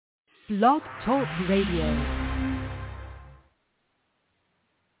Blog Talk Radio.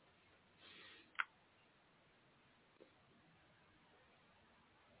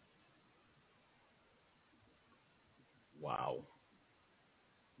 Wow.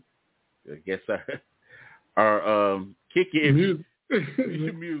 I guess our kick-in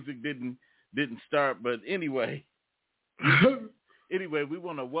music didn't start, but anyway. We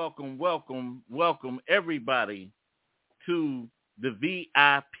want to welcome everybody to the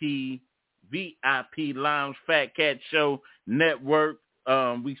VIP Lounge Fat Cat Show Network.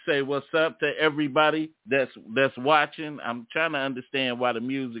 We say what's up to everybody that's watching. I'm trying to understand why the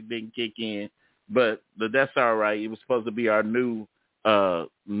music didn't kick in, but that's all right. It was supposed to be our new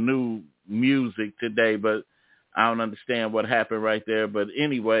music today, but I don't understand what happened right there. But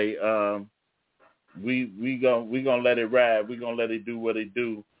anyway, we gonna let it ride. We gonna let it do what it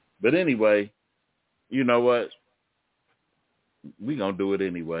do. But anyway, you know what? We gonna do it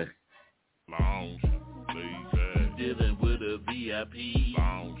anyway. Lounge, baby. Dealing with a VIP.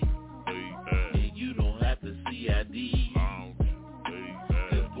 Lounge, baby. And you don't have to see ID. Lounge, baby.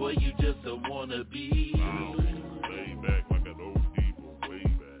 'Cause boy, you just a wannabe. Lounge, way back like an old people, way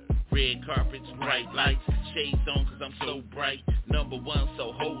back. Red carpets, bright lights, shades on 'cause I'm so bright. Number one,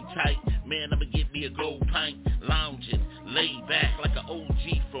 so hold tight. Man, I'ma get me a gold pint. Lounging, laid back like an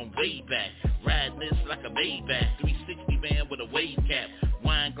OG from way back. Riding this like a Maybach. 360 man with a wave cap.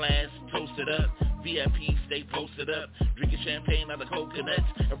 Wine glass, toasted up. VIP, stay posted up. Drinking champagne out of coconuts.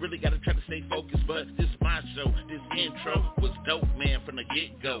 I really gotta try to stay focused, but this my show. This intro was dope, man, from the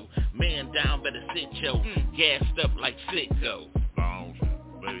get-go. Man down, better sit, yo. Gassed up like sicko. Lounge,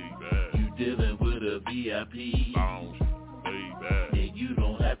 baby. You dealing with a VIP. Lounge, baby. And you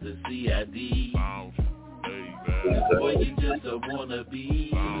don't have to see ID. Lounge, baby. Boy, you just a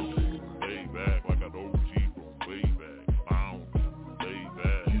wannabe. Lounge, way back like an OG from way back. Lounge, baby.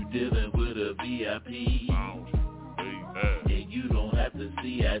 You dealing with a VIP. Lounge, baby. And you don't have to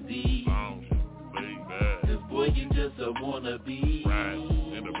see ID. Lounge, baby. 'Cause boy, you just a wannabe. Right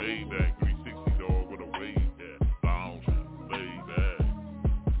in the Maybach 360 door with a wave cap. Lounge, baby.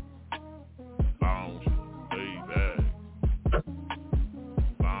 Lounge, baby.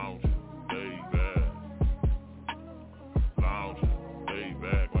 Lounge, baby. Lounge, way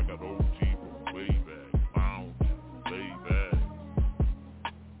back like an OG from way back. Lounge, baby.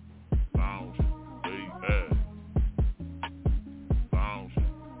 Lounge, baby. Lounge,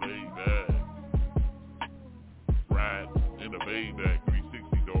 baby. Right in the Maybach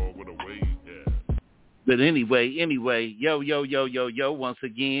 360 door with a wave cap. But anyway, yo, once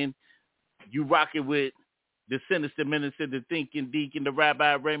again, you rocking with the Sinister Minister, the Thinking Deacon, the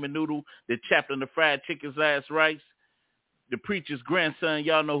Rabbi Raymond Noodle, the Chaplain of Fried Chicken's Last Rice, the Preacher's Grandson,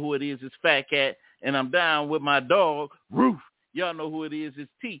 y'all know who it is, it's Fat Cat, and I'm down with my dog, Roof, y'all know who it is,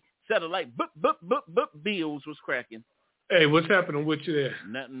 it's T, Satellite, Bills was cracking. Hey, what's happening with you there?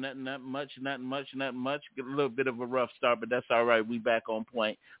 Nothing much. Get a little bit of a rough start, but that's all right. We back on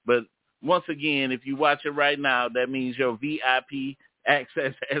point. But once again, if you watch it right now, that means your VIP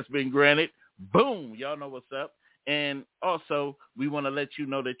access has been granted. Boom. Y'all know what's up. And also, we want to let you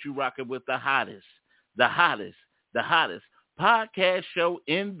know that you rocking with the hottest podcast show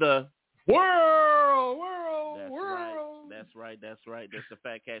in the world. That's right. That's the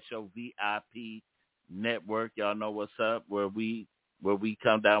Fat Cat Show VIP Network. Y'all know what's up, where we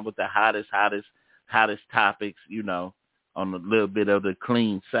come down with the hottest topics, you know, on a little bit of the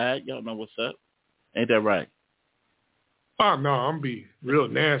clean side. Y'all know what's up. Ain't that right? Oh no, I'm be real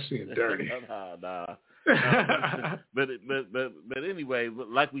nasty and dirty. Nah. But anyway,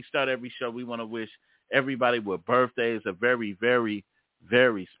 like we start every show, we want to wish everybody with birthdays a very, very,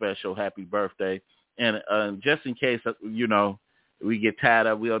 very special happy birthday. And just in case, you know, we get tired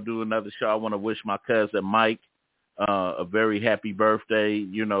of, we'll do another show. I want to wish my cousin Mike a very happy birthday.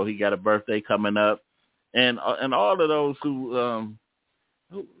 You know, he got a birthday coming up, and all of those who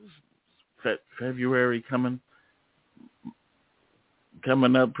February coming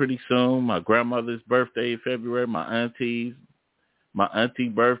up pretty soon. My grandmother's birthday in February. My auntie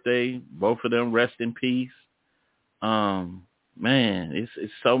birthday. Both of them rest in peace. Man,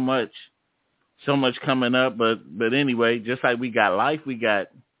 it's so much coming up, but anyway, just like we got life, we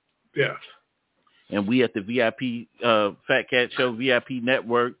got and we at the VIP Fat Cat Show VIP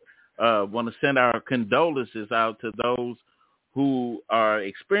Network want to send our condolences out to those who are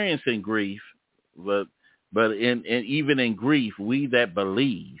experiencing grief, but even in grief, we that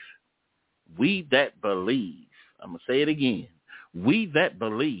believe, I'm gonna say it again, we that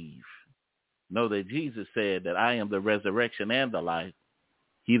believe know that Jesus said that I am the resurrection and the life.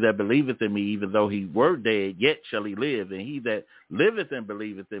 He that believeth in me, even though he were dead, yet shall he live. And he that liveth and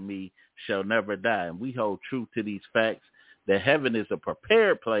believeth in me shall never die. And we hold true to these facts that heaven is a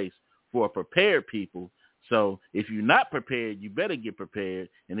prepared place for a prepared people. So if you're not prepared, you better get prepared.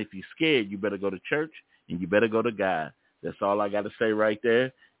 And if you're scared, you better go to church and you better go to God. That's all I got to say right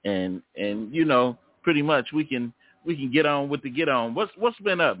there. And you know, pretty much we can get on with the get on. What's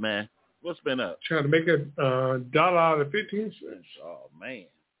been up, man? What's been up? Trying to make $1 out of 15 cents. Oh man,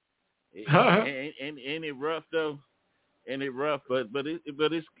 ain't it rough though? Ain't it rough? But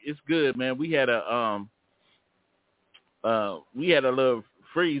it's good, man. We had a little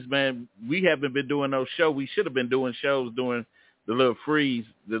freeze, man. We haven't been doing no show. We should have been doing shows during the little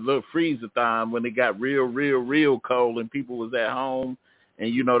freeze-a-thon when it got real cold and people was at home and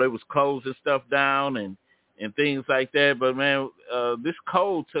you know they was closing stuff down and things like that. But man, this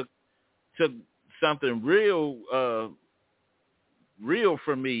cold took something real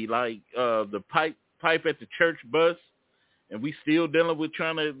for me, like the pipe at the church bus, and we still dealing with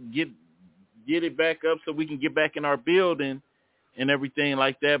trying to get it back up so we can get back in our building and everything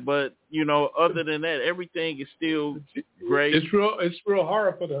like that. But you know, other than that, everything is still great. It's real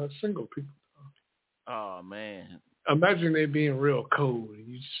hard for the single people. Oh man, imagine it being real cold and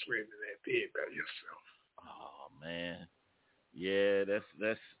you just laying in that bed by yourself. Oh man, yeah,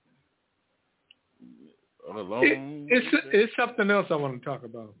 that's alone. It's something else I want to talk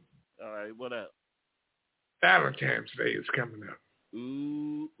about. All right, what up? Valentine's Day is coming up.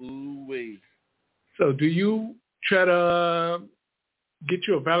 Ooh wee. So do you try to get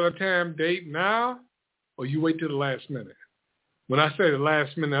you a Valentine's date now, or you wait till the last minute? When I say the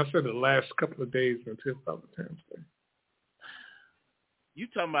last minute, I say the last couple of days until Valentine's Day. You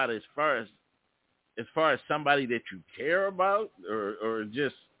talking about as far as somebody that you care about, or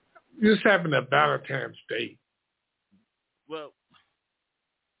just having a Valentine's date? Well,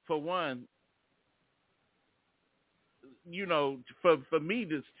 for one, you know, for me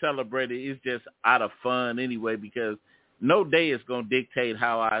to celebrate it is just out of fun anyway, because no day is gonna dictate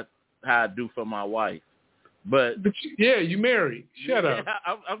how I do for my wife. But you married. Shut up.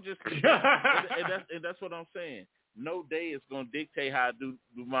 I'm just, and that's what I'm saying. No day is gonna dictate how I do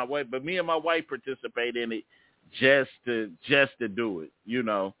my wife, but me and my wife participate in it just to do it, you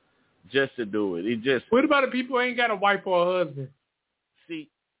know, just to do it. It just. What about the people who ain't got a wife or a husband? See,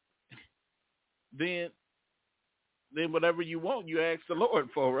 then whatever you want, you ask the Lord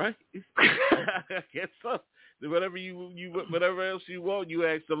for, right? I guess so. Whatever else you want, you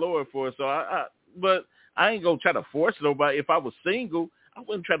ask the Lord for. So but I ain't gonna try to force nobody. If I was single, I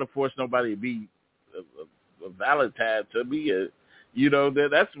wouldn't try to force nobody to be a Valentine to me. You know,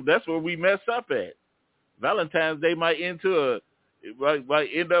 that's where we mess up at. Valentine's Day might end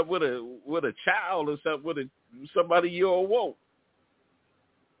up with a child or something, with somebody you don't want.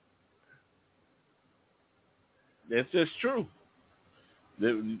 That's just true.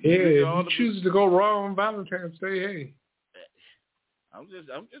 If you choose to go wrong on Valentine's Day, hey. I'm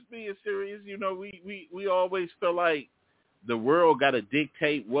just being serious. You know, we always feel like the world got to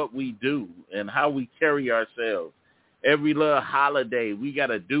dictate what we do and how we carry ourselves. Every little holiday, we got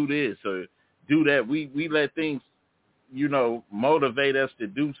to do this or do that. We let things, you know, motivate us to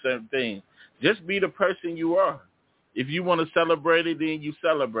do certain things. Just be the person you are. If you want to celebrate it, then you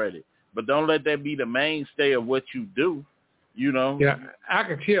celebrate it. But don't let that be the mainstay of what you do, you know. Yeah, I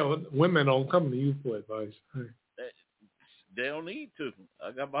can tell women don't come to you for advice. They don't need to.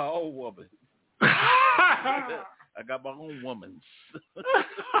 I got my own woman. I got my own woman.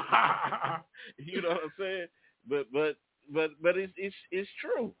 You know what I'm saying? But it's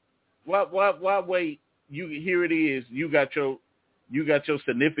true. Why wait? Here it is. You got your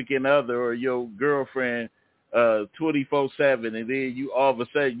significant other or your girlfriend 24/7, and then you all of a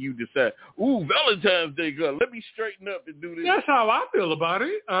sudden you decide, ooh, Valentine's Day, girl, let me straighten up and do this. That's how I feel about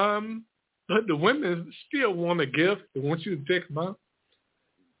it. But the women still want a gift. They want you to take them out.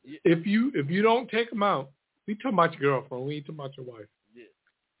 Yeah. If you don't take them out, we talking about your girlfriend. We ain't talking about your wife. Yeah.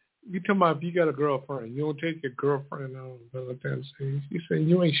 We talking about if you got a girlfriend. You don't take your girlfriend out on Valentine's Day. You saying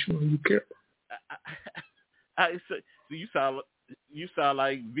you ain't showing you care. So you sound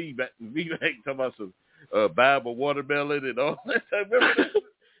like V-Back talking about some Bible watermelon and all that. Remember that?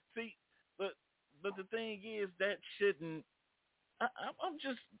 See, but the thing is that shouldn't. I'm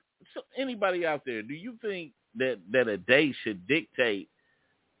just anybody out there. Do you think that a day should dictate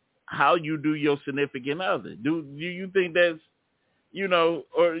how you do your significant other? Do you think that's, you know,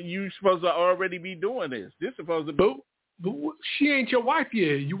 or you supposed to already be doing this? This supposed to be. But she ain't your wife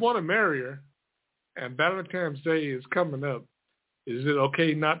yet. You want to marry her, and Valentine's Day is coming up. Is it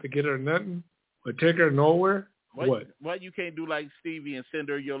okay not to get her nothing or take her nowhere Why you can't do like Stevie and send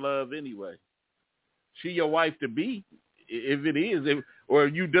her your love anyway? She your wife to be, if it is, or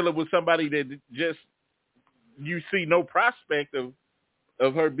you dealing with somebody that just you see no prospect of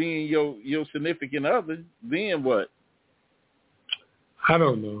her being your significant other. Then what? I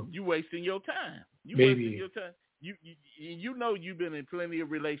don't know. You wasting your time. Maybe. Wasting your time. You know you've been in plenty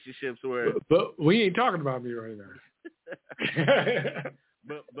of relationships where. But we ain't talking about me right now.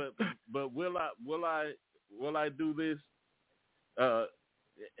 but will I do this?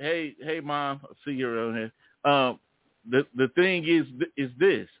 Hey mom, I see you around here. The thing is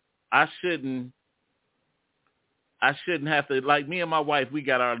this. I shouldn't have to, like, me and my wife, we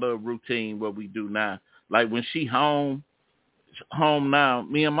got our little routine what we do now. Like when she home now,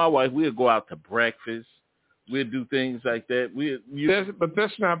 me and my wife, we'll go out to breakfast. We'll do things like that. But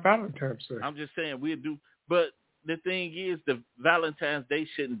that's not Valentine's Day. I'm just saying we'll do. But the thing is, the Valentine's Day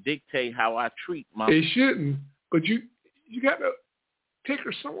shouldn't dictate how I treat my. It shouldn't. But you got to take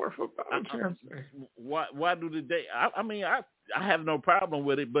her somewhere for Valentine's Day. Why do the day? I mean, I have no problem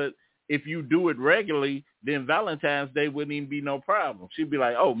with it, but if you do it regularly, then Valentine's Day wouldn't even be no problem. She'd be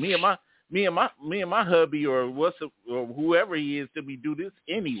like, "Oh, me and my hubby or whoever he is, to be do this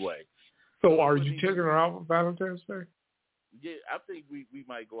anyway." So are you taking her out for Valentine's Day? Yeah, I think we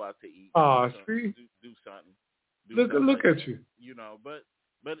might go out to eat. See, do something. Look at you. You know, but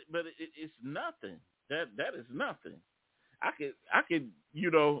it's nothing. That is nothing. I could I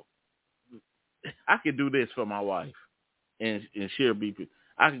could do this for my wife, and she'll be.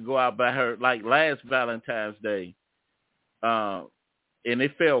 I could go out by her, like last Valentine's Day, and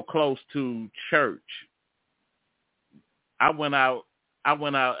it fell close to church. I went out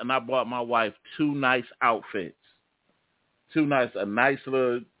and I bought my wife two nice outfits. A nice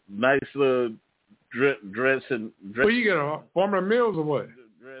little dress and dress. Well, you get a Farmer Mills or what?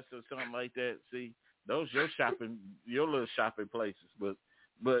 Dress or something like that. See, those your little shopping places. But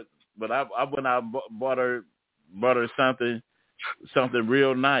I went out and bought her something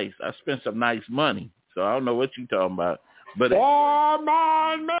real nice. I spent some nice money, so I don't know what you talking about. But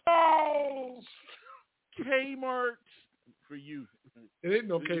Farmer Mills, Kmart for you. It ain't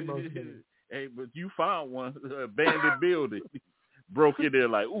no Kmart. Hey, but you found one, abandoned building. Broke in there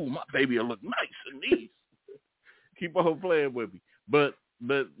like, ooh, my baby will look nice in these. Keep on playing with me. But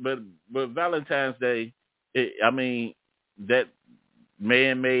Valentine's Day, that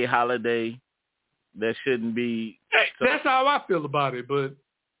man-made holiday, that shouldn't be. That's how I feel about it. But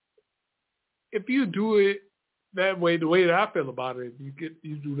if you do it that way, the way that I feel about it,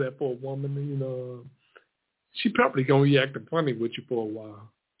 you do that for a woman, she probably gonna be acting funny with you for a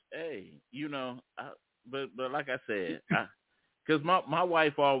while. Hey, but like I said, because my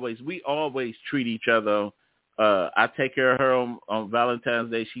wife we always treat each other. I take care of her on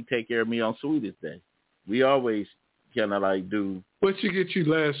Valentine's Day. She take care of me on Sweetest Day. We always kind of like do. What she get you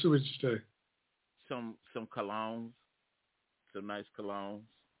last Sweetest Day? Some colognes, some nice colognes.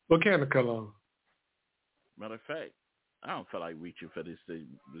 What kind of cologne? Matter of fact, I don't feel like reaching for this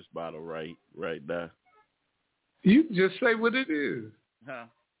bottle right now. You just say what it is. Huh?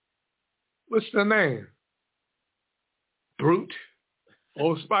 What's the name? Brute?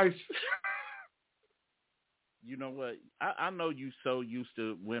 Old Spice? You know what? I know you so used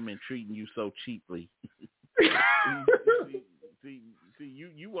to women treating you so cheaply. see,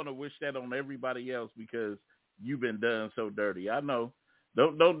 you want to wish that on everybody else because you've been done so dirty. I know.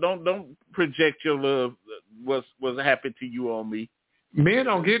 Don't project your love. What's happened to you on me? Men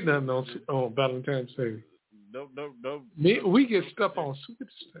don't get nothing on Valentine's Day. Don't. We get stuff on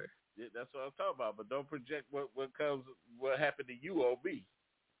Sweetest Day. Yeah, that's what I'm talking about. But don't project what happened to you on me.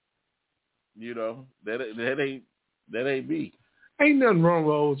 That ain't me. Ain't nothing wrong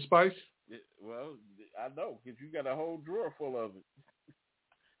with Old Spice. Well, I know because you got a whole drawer full of it.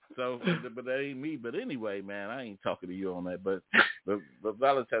 So, but that ain't me. But anyway, man, I ain't talking to you on that. But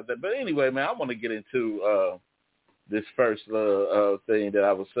Valentine's Day. But anyway, man, I want to get into this first thing that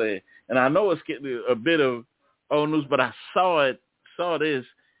I was saying, and I know it's getting a bit of old news, but I saw this,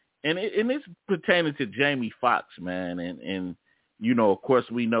 and it's pertaining to Jamie Foxx, man, and of course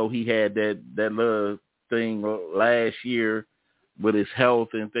we know he had that little thing last year with his health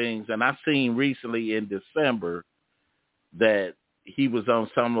and things, and I seen recently in December that he was on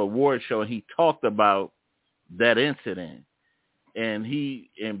some award show and he talked about that incident, and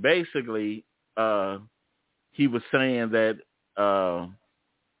basically he was saying that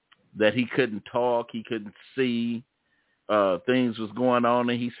he couldn't talk, he couldn't see, things was going on,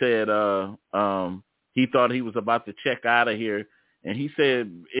 and he said he thought he was about to check out of here. And he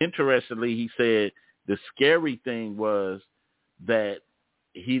said, interestingly, the scary thing was that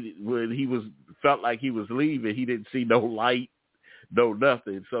when he felt like he was leaving, he didn't see no light, no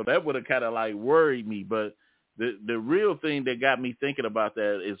nothing. So that would have kind of like worried me. But the real thing that got me thinking about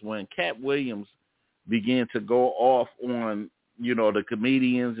that is when Cat Williams began to go off on, the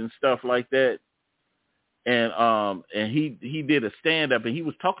comedians and stuff like that. And he did a stand up and he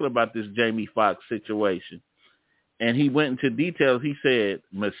was talking about this Jamie Foxx situation. And he went into details. He said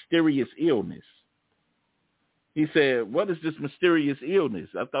mysterious illness. He said, what is this mysterious illness?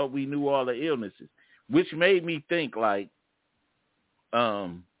 I thought we knew all the illnesses, which made me think like,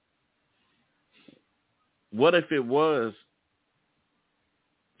 what if it was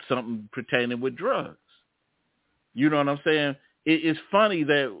something pertaining with drugs? You know what I'm saying? It's funny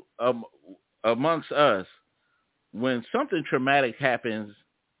that amongst us, when something traumatic happens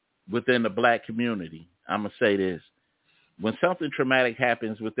within the black community, I'm going to say this. When something traumatic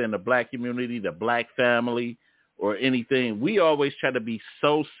happens within the black community, the black family, or anything, we always try to be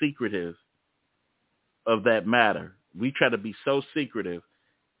so secretive of that matter. We try to be so secretive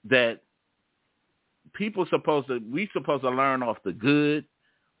that we supposed to learn off the good.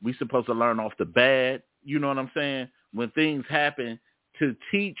 We supposed to learn off the bad. You know what I'm saying? When things happen, to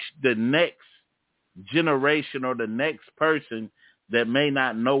teach the next generation or the next person that may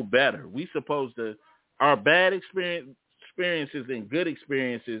not know better. We supposed to, our bad experiences and good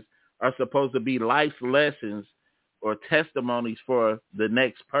experiences are supposed to be life's lessons or testimonies for the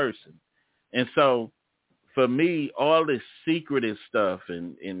next person. And so for me, all this secretive stuff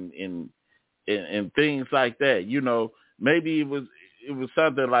and things like that, maybe it was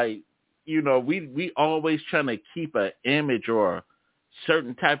something like, we always trying to keep an image or a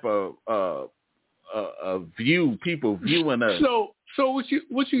certain type of view, people viewing us. So what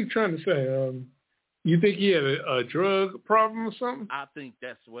you trying to say? You think he had a drug problem or something? I think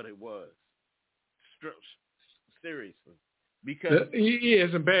that's what it was. Seriously, because he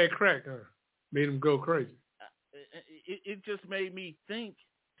had some bad crack, made him go crazy. It just made me think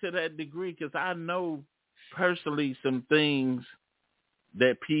to that degree, because I know personally some things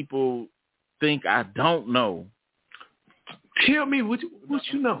that people think I don't know. Tell me what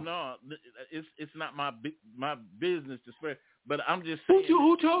you know. No, it's not my business to swear. But I'm just saying.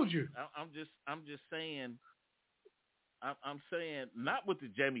 Who told you? I'm just saying. I'm saying not with the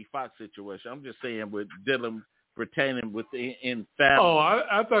Jamie Foxx situation. I'm just saying with Dylan pertaining in family. Oh,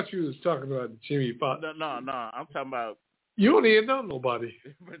 I thought you was talking about Jamie Foxx. No. I'm talking about. You don't even know nobody.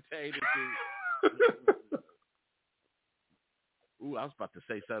 Pertaining to. Ooh, I was about to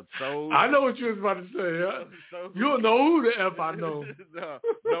say something so... I know what you was about to say. Huh? You don't know who the F I know.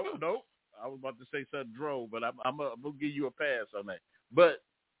 Nope. I was about to say something droll, but I'm going to give you a pass on that. But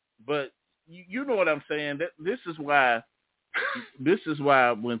you know what I'm saying? This is why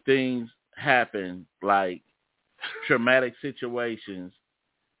when things happen, like traumatic situations,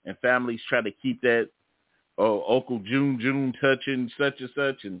 and families try to keep that, Uncle June touching such and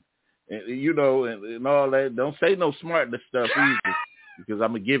such, and all that. Don't say no smartness stuff either, because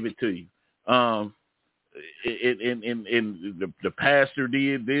I'm gonna give it to you. The pastor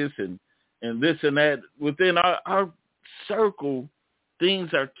did this and this and that. Within our circle,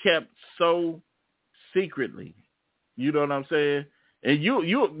 things are kept so secretly. You know what I'm saying? And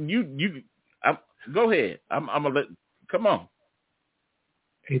you go ahead. I'm gonna let. Come on.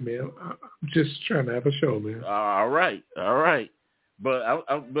 Hey man, I'm just trying to have a show, man. All right. But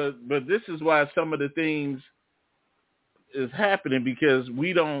but this is why some of the things is happening, because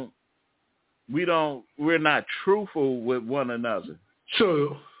we're not truthful with one another.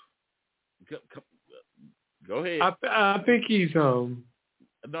 So go ahead. I think he's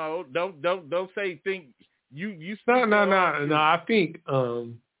No, don't say think you. No. I think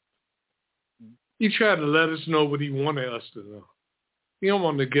he tried to let us know what he wanted us to know. He don't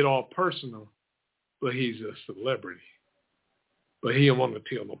want to get all personal, but he's a celebrity. But he don't want to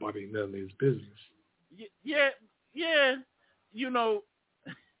tell nobody none of his business. Yeah.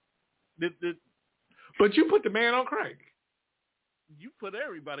 But you put the man on crack. You put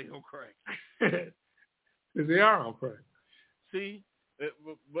everybody on crack. Because they are on crack. See,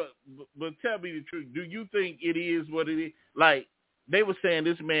 but tell me the truth. Do you think it is what it is? Like, they were saying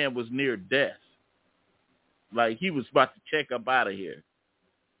this man was near death. Like, he was about to check up out of here.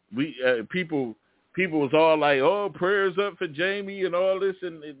 People was all like, oh, prayers up for Jamie and all this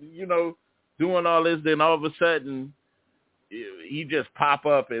and doing all this. Then all of a sudden, he just pop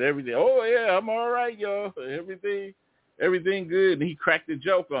up and everything. Oh, yeah, I'm all right, y'all. Everything good. And he cracked a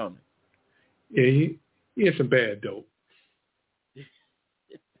joke on it. Yeah, he had some bad dope.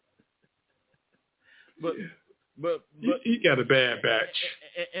 But he got a bad batch.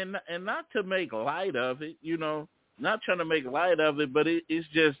 And not to make light of it, not trying to make light of it, but it's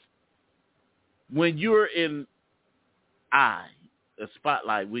just when you're in a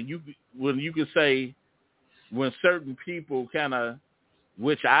spotlight, when you can say when certain people kind of,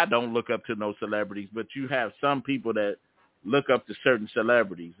 which I don't look up to no celebrities, but you have some people that look up to certain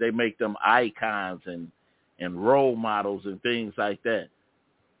celebrities. They make them icons and role models and things like that.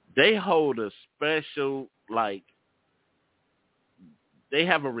 They hold a special, like, they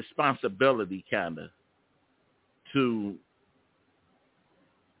have a responsibility kind of to,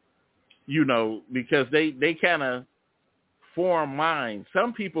 you know, because they kind of form minds.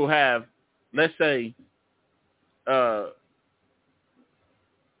 Some people have, let's say, the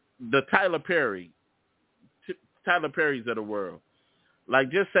Tyler Perry's of the world. Like,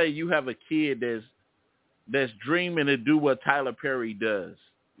 just say you have a kid that's dreaming to do what Tyler Perry does,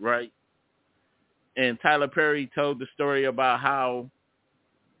 right? And Tyler Perry told the story about how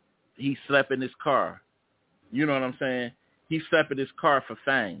he slept in his car. You know what I'm saying? He slept in his car for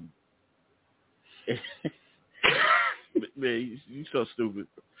fame. Man, you so stupid.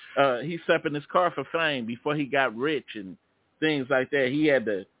 He slept in his car for fame before he got rich and things like that. He had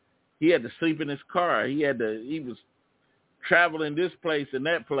to sleep in his car. He was traveling this place and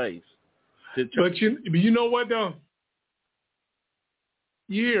that place. But you know what though?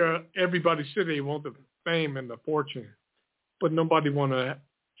 Yeah, everybody said they want the fame and the fortune, but nobody want to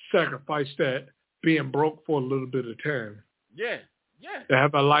sacrifice that being broke for a little bit of time. Yeah. To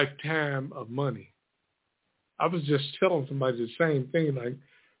have a lifetime of money. I was just telling somebody the same thing, like,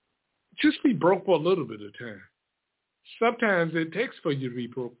 just be broke for a little bit of time. Sometimes it takes for you to be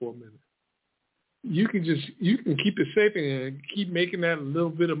broke for a minute. You can keep it safe and keep making that little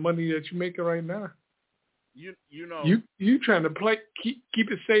bit of money that you're making right now. You know, you trying to keep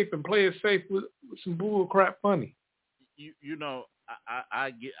it safe and play it safe with some bull crap money. You know,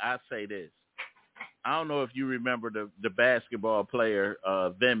 I say this. I don't know if you remember the basketball player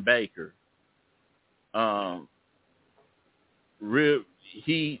Vin Baker.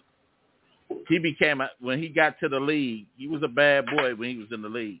 He became when he got to the league. He was a bad boy when he was in the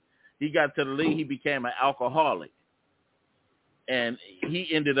league. He got to the league. He became an alcoholic, and he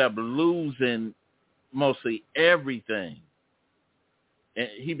ended up losing mostly everything. And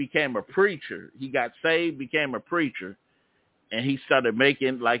he became a preacher. He got saved, became a preacher, and he started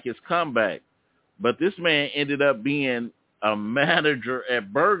making like his comeback. But this man ended up being a manager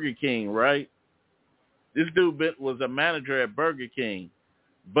at Burger King, right? This dude was a manager at Burger King,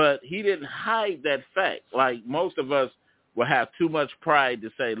 but he didn't hide that fact. Like most of us will have too much pride to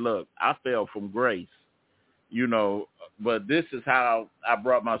say, look, I fell from grace, you know, but this is how I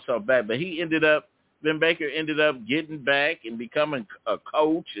brought myself back. But Vin Baker ended up getting back and becoming a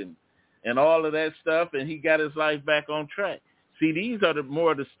coach and all of that stuff, and he got his life back on track. See, these are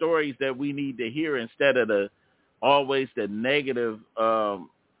more the stories that we need to hear instead of always the negative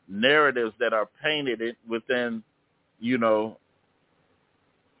narratives that are painted within, you know,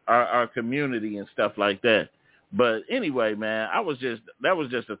 our community and stuff like that. But anyway, man, that was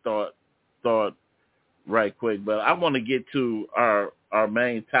just a thought right quick. But I want to get to our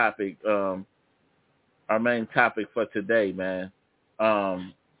main topic, for today, man.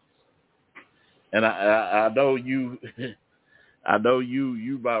 And I know you I know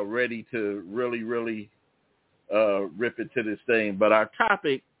you about ready to really rip into this thing. But our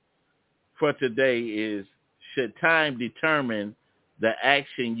topic for today is, should time determine the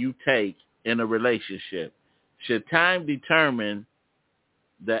action you take in a relationship? Should time determine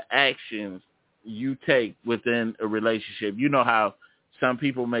the actions you take within a relationship? You know how some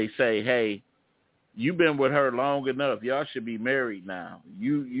people may say, hey, you've been with her long enough. Y'all should be married now.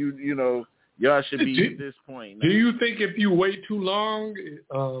 You know, y'all should be at this point now. Do you think if you wait too long,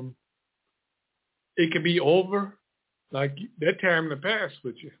 it could be over? Like that time in the past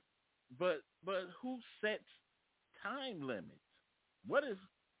with you. But who sets time limits? What is,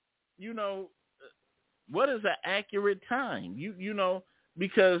 you know, what is an accurate time? You know,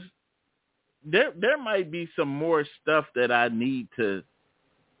 because there might be some more stuff that I need to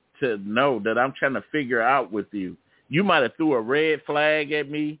know that I'm trying to figure out with you. You might have threw a red flag at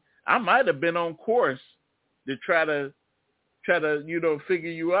me. I might have been on course to try to you know, figure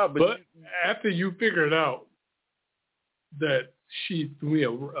you out. But after you figured out that she threw me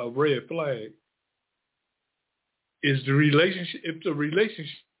a red flag, is the relationship, if the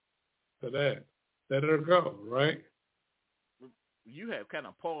relationship for that, let her go, right? You have kind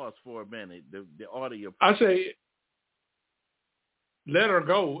of paused for a minute, the audio. I say, let her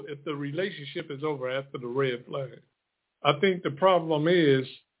go if the relationship is over after the red flag. I think the problem is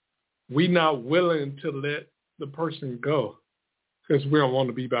we not willing to let the person go because we don't want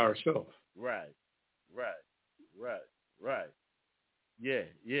to be by ourselves. Right. Right. Yeah.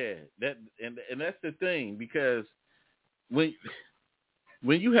 That and that's the thing, because when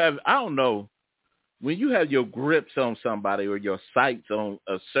you have, I don't know, when you have your grips on somebody or your sights on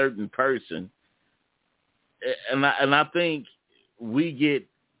a certain person, and I think we get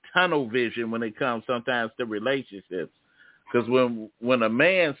tunnel vision when it comes sometimes to relationships. Because when a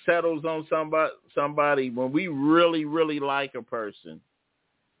man settles on somebody, when we really, really like a person,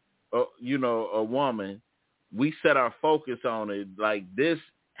 or, a woman, we set our focus on it. Like, this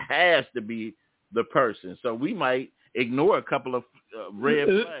has to be the person. So we might ignore a couple of red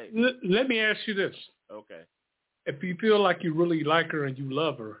flags. Let me ask you this. Okay. If you feel like you really like her and you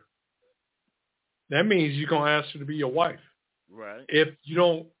love her, that means you're going to ask her to be your wife. Right. If you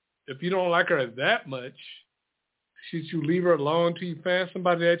don't like her that much, should you leave her alone until you find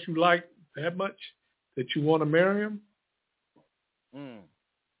somebody that you like that much that you want to marry him?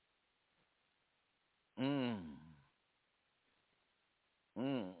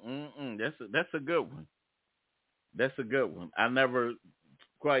 That's a good one. That's a good one. I never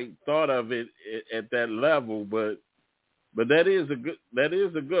quite thought of it at that level, but that is a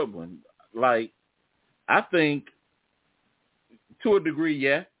good one. Like, I think to a degree,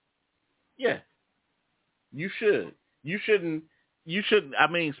 yeah. You should. You shouldn't. I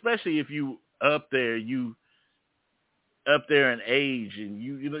mean, especially if you up there in age, and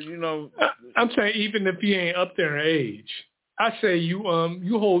you know. I'm saying even if you ain't up there in age, I say you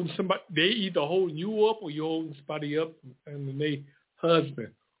holding somebody. They either holding you up or you holding somebody up and they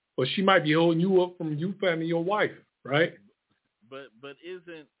husband, or she might be holding you up from you finding your wife, right? But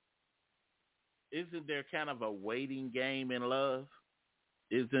isn't there kind of a waiting game in love?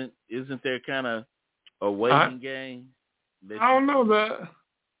 Isn't there kind of a waiting game? I don't know that.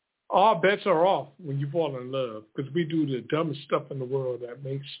 All bets are off when you fall in love, because we do the dumbest stuff in the world that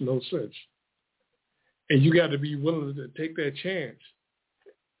makes no sense. And you got to be willing to take that chance.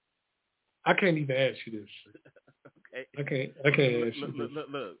 I can't even ask you this. Okay. I can't ask you this.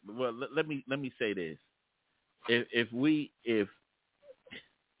 Look. Well, let me say this. If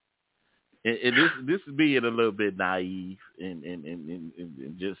this is being a little bit naive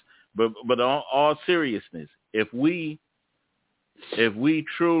and just, but on all seriousness, if we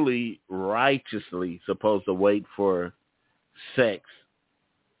truly righteously supposed to wait for sex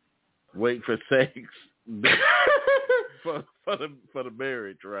for the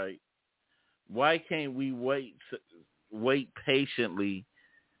marriage, right? Why can't we wait patiently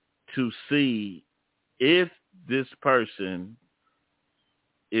to see if this person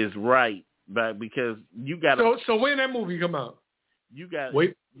is right? Because you got so when that movie come out, you got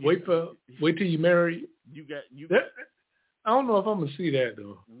wait till you marry. You got. I don't know if I'm gonna see that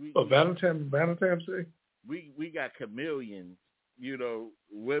though. Valentine's Day. We got chameleons,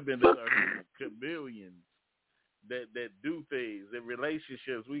 women that are chameleons that do things in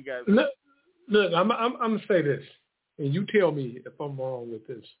relationships. We got. Look, I'm gonna say this, and you tell me if I'm wrong with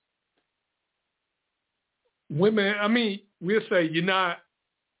this. Women, I mean, we'll say you don't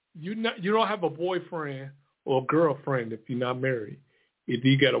have a boyfriend or a girlfriend if you're not married. Either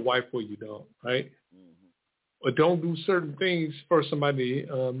you got a wife or you don't, right? Mm-hmm. Or don't do certain things for somebody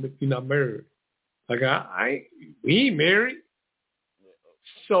if you're not married. Like we ain't married,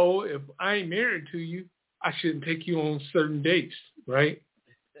 so if I ain't married to you, I shouldn't take you on certain dates, right?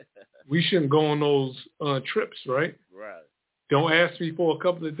 We shouldn't go on those trips, right? Right. Don't ask me for a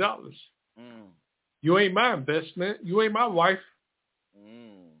couple of dollars. You ain't my investment. You ain't my wife.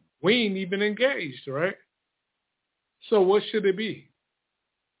 We ain't even engaged, right? So what should it be?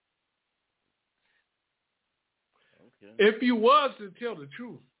 Okay. If you was to tell the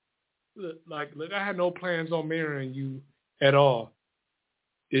truth, look, I had no plans on marrying you at all.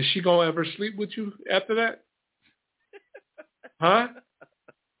 Is she gonna ever sleep with you after that? Huh?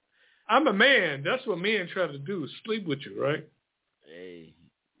 I'm a man. That's what men try to do, sleep with you, right? Hey.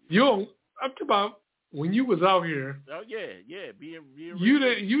 I'm talking about when you was out here. Oh yeah. Being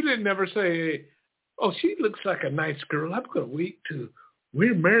you didn't never say, oh, she looks like a nice girl. I'm gonna wait till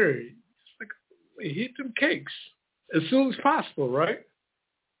we're married. It's like, hit them cakes as soon as possible, right?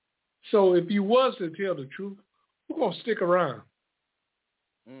 So if you was to tell the truth, we're gonna stick around.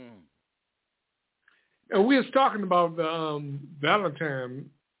 And we was talking about the Valentine's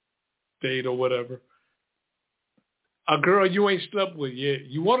date or whatever. A girl you ain't slept with yet.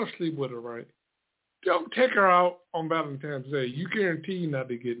 You want to sleep with her, right? Don't take her out on Valentine's Day. You guarantee not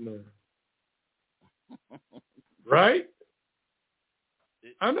to get none. Right?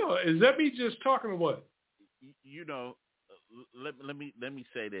 I know. Is that me just talking or what? Let me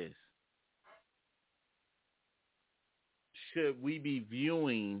say this. Should we be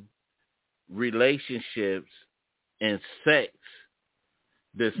viewing relationships and sex.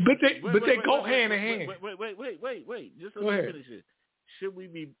 But they go hand in hand. Wait. Just let me finish it. Should we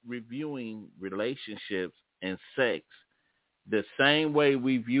be reviewing relationships and sex the same way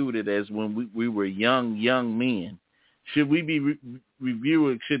we viewed it as when we were young men? Should we be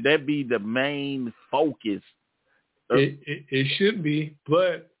reviewing? Should that be the main focus? It should be,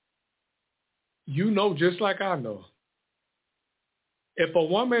 but you know, just like I know, if a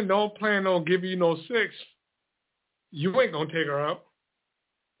woman don't plan on giving you no sex, you ain't gonna take her out.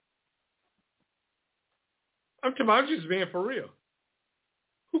 I'm just being for real.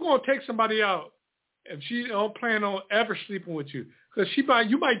 Who gonna take somebody out if she don't plan on ever sleeping with you? Because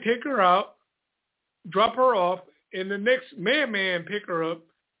you might take her out, drop her off, and the next man pick her up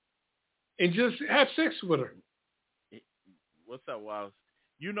and just have sex with her. What's up, Wallace?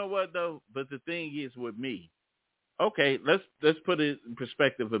 You know what though? But the thing is with me. Okay, let's put it in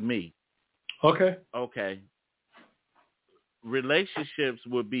perspective of me. Okay. Relationships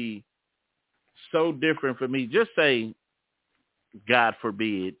would be so different for me. Just say, God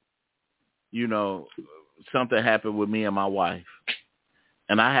forbid, you know, something happened with me and my wife,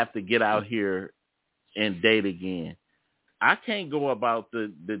 and I have to get out here and date again. I can't go about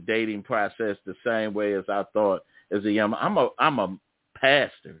the dating process the same way as I thought as a young. I'm a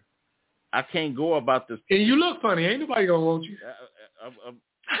pastor. I can't go about this. And you look funny. Ain't nobody gonna want you.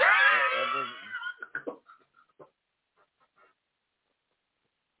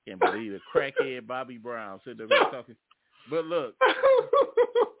 Can't believe it. Crackhead Bobby Brown sitting there talking. But look,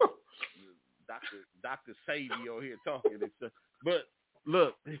 Dr. Savio here talking and stuff. But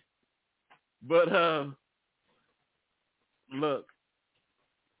look,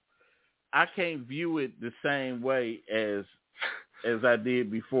 I can't view it the same way as I did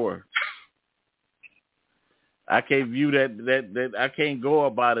before. I can't view that I can't go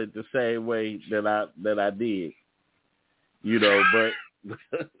about it the same way that I did. You know,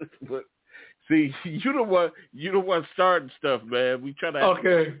 but see, you the one starting stuff, man. We try to have a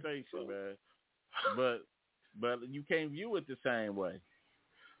conversation, man. But you can't view it the same way.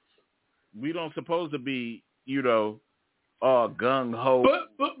 We don't supposed to be, you know, gung ho.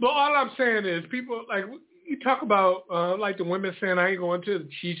 But all I'm saying is, people like you talk about like the women saying I ain't going to the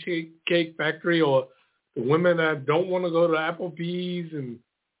Cheesecake Factory, or the women that don't want to go to Applebee's and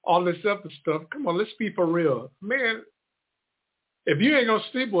all this other stuff. Come on, let's be for real, man. If you ain't gonna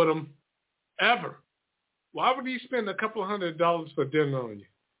sleep with them ever, why would he spend a couple $100 for dinner on you?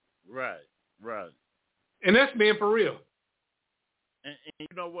 Right. And that's being for real. And you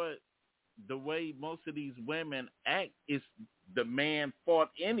know what? The way most of these women act is the man fault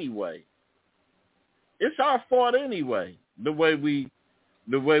anyway. It's our fault anyway. The way we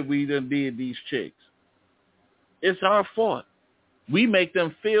done did these chicks. It's our fault. We make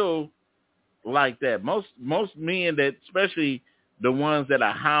them feel like that. Most men that, especially the ones that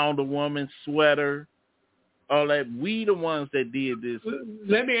are hound a woman, sweater, all that, we the ones that did this.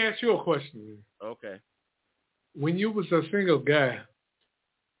 Let me ask you a question. Okay. When you was a single guy,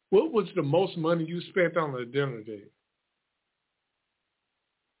 what was the most money you spent on a dinner date?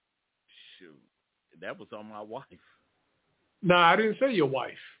 Shoot, that was on my wife. No, I didn't say your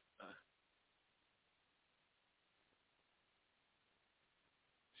wife.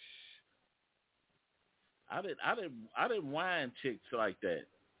 I didn't whine chicks like that.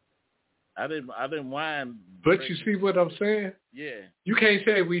 I didn't whine. But you see what I'm saying? Yeah. You can't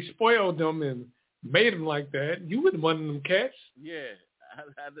say we spoiled them and made them like that. You wouldn't one of them cats. Yeah.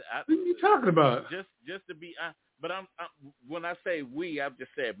 What are you talking about? Just to be, but I'm when I say we, I've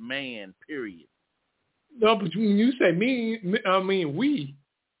just said man. Period. No, but when you say me, I mean we.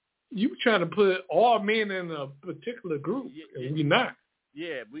 You trying to put all men in a particular group, and we not.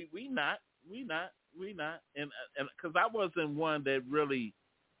 Yeah, we not, and because I wasn't one that really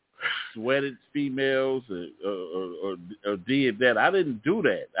sweated females or did that. I didn't do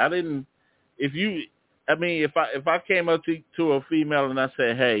that. I didn't. If I came up to a female and I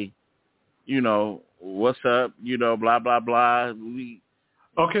said, hey, you know, what's up, you know, blah blah blah.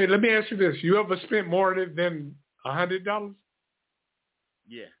 Okay, let me ask you this: you ever spent more than $100?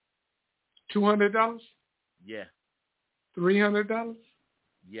 Yeah. $200? Yeah. $300?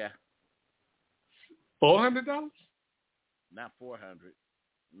 Yeah. $400? Not 400.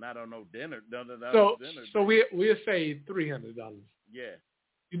 Not on no dinner. No, dinner. So we'll say $300. Yeah.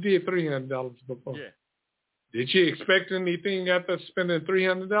 You did $300 before. Yeah. Did you expect anything after spending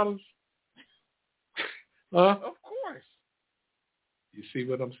 $300? Of course. You see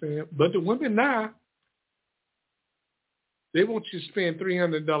what I'm saying? But the women now, they want you to spend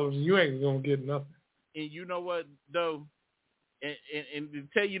 $300 and you ain't gonna get nothing. And you know what though? And to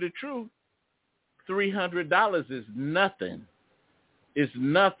tell you the truth, $300 is nothing. It's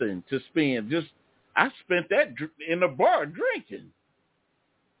nothing to spend. I spent that in the bar drinking.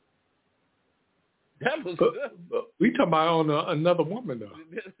 That was. But we talking about on another woman though.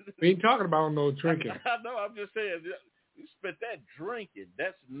 We ain't talking about no drinking. I know. I'm just saying. You spent that drinking.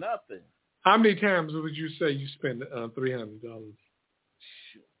 That's nothing. How many times would you say you spend $300?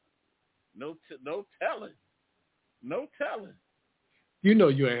 No telling. No telling. You know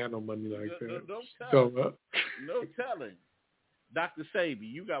you ain't had no money like that. No telling. So, no telling. Dr. Sabi,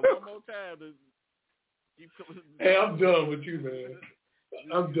 you got one more time to. Hey, I'm done with you, man.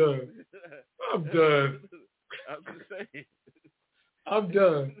 I'm done. I'm done. I'm just saying. I'm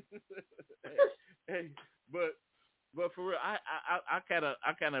done. Hey, but for real, I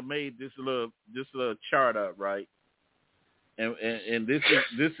kind of made this little chart up, right? And this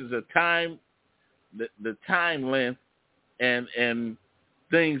is a time, the time length, and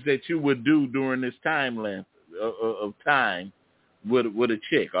things that you would do during this time length of time with a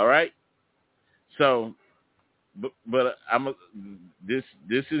chick. All right. So, but this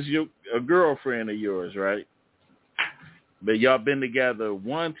is a girlfriend of yours, right? But y'all been together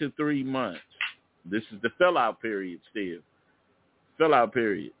 1 to 3 months. This is the fill out period still. Fill out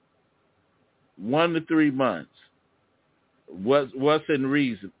period. 1 to 3 months. What's in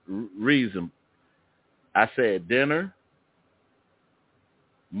reason? I said dinner,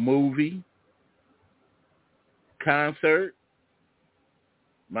 movie, concert.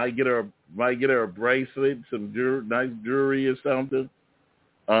 Might get her a bracelet, some nice jewelry or something.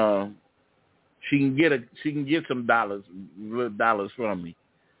 She can get some dollars from me,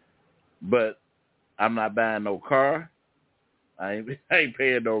 but I'm not buying no car. I ain't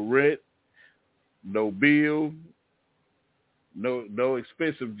paying no rent, no bill, no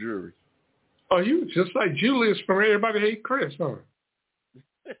expensive jewelry. Oh, you just like Julius from Everybody Hate Chris, huh?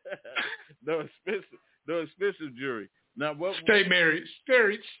 No expensive jewelry. Now what? Stay married,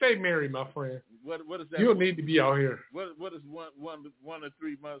 my friend. What is that? You don't need to be out here. What is 1 to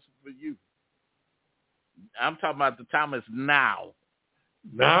 3 months for you? I'm talking about the time is now.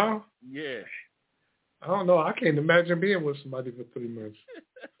 Now? Yeah. I don't know. I can't imagine being with somebody for 3 months.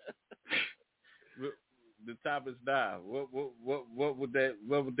 The time is now. What would that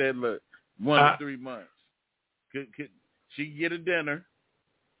look? 1 to 3 months. Could she can get a dinner?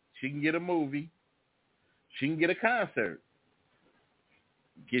 She can get a movie. She can get a concert.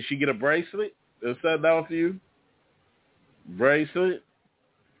 Can she get a bracelet or something off you? Bracelet?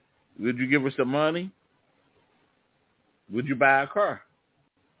 Would you give her some money? Would you buy a car?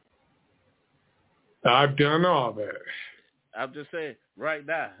 I've done all that. I'm just saying, right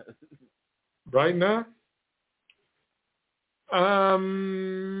now. Right now?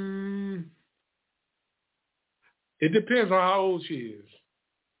 It depends on how old she is.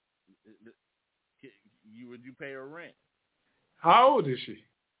 Would you pay her rent? How old is she?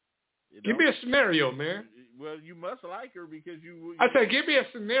 Give me a scenario, man. Well, you must like her because you. I said, give me a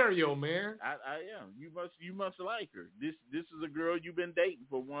scenario, man. I am. You must like her. This is a girl you've been dating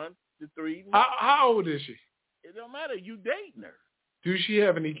for 1 to 3 months. How old is she? It don't matter. You dating her. Do she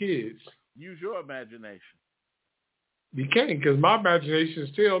have any kids? Use your imagination. You can't, because my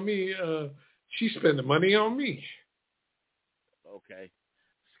imaginations tell me she's spending money on me. Okay,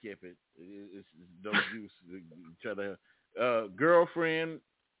 skip it. It's no use each other. Girlfriend.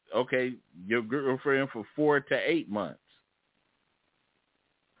 Okay, your girlfriend for 4 to 8 months.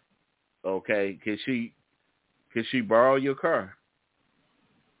 Okay, can she borrow your car?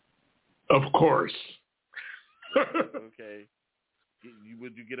 Of course. Okay.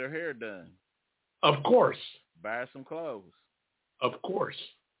 Would you get her hair done? Of course. Buy her some clothes? Of course.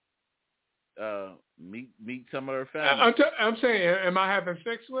 Meet some of her family. I'm saying, am I having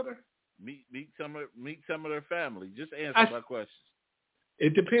sex with her? Meet some of their family. Just answer my questions.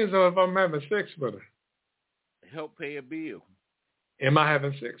 It depends on if I'm having sex with her. Help pay a bill. Am I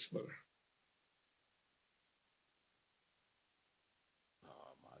having sex with her?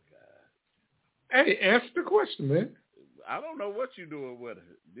 Oh my God! Hey, answer the question, man. I don't know what you're doing with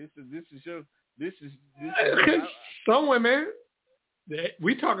her. This is some women.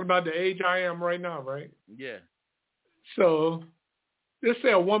 We talking about the age I am right now, right? Yeah. So, let's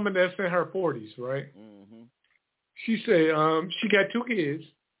say a woman that's in her 40s, right? Mm-hmm. She said, she got 2 kids.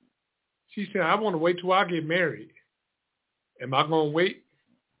 She said, I want to wait till I get married. Am I going to wait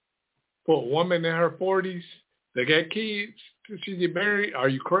for a woman in her 40s that got kids till she get married? Are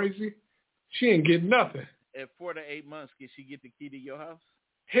you crazy? She ain't getting nothing. At 4 to 8 months, can she get the key to your house?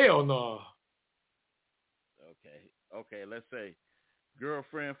 Hell no. Okay, let's say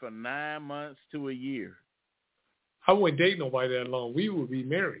girlfriend for 9 months to a year. I wouldn't date nobody that long. We would be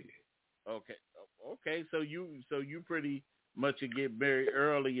married. Okay. Okay, so you pretty much get married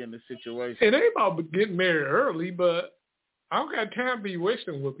early in the situation. It ain't about getting married early, but I don't got time to be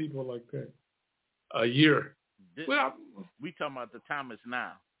wasting with people like that. A year. We talking about the time it's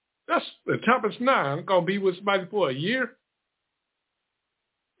now. That's the time it's now. I'm gonna be with somebody for a year,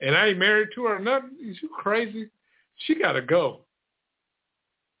 and I ain't married to her or nothing. You crazy? She gotta go.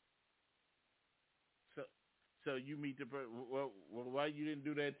 So you meet the person. Well, why you didn't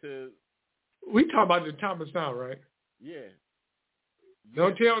do that to? We talk about the time it's now, right? Yeah. We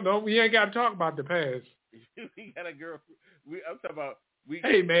ain't got to talk about the past. We got a girl. I'm talking about.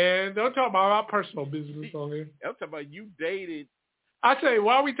 Hey, man, don't talk about our personal business on here. I'm talking about you dated. I tell you,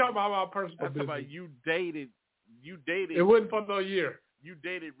 why are we talking about our personal business? I'm talking about you dated. It wasn't for no year. You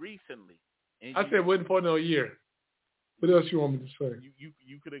dated recently. And I said it wasn't for no year. What else you want me to say?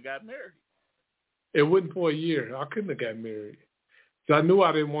 You could have got married. It wasn't for a year. I couldn't have got married. So I knew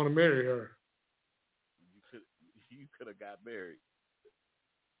I didn't want to marry her. You could have got married.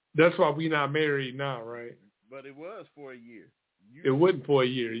 That's why we not married now, right? But it was for a year. It wasn't for a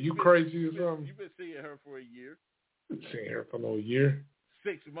year. You crazy or something? You've been seeing her for a year. Been seeing her for no year.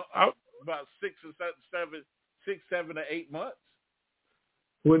 6 months. About 6 or 7 or 8 months.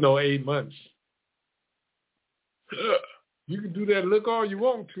 With no 8 months. You can do that look all you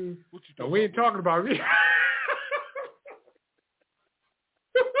want to. And we ain't talking about me.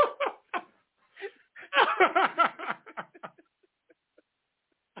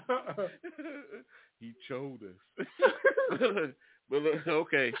 He showed us. But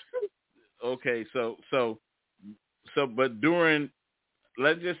okay. So, but during,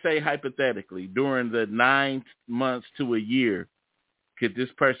 let's just say hypothetically, during the 9 months to a year, could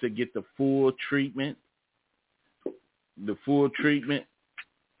this person get the full treatment? The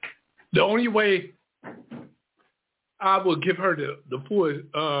only way I would give her the full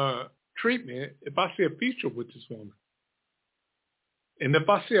treatment if I see a future with this woman. And if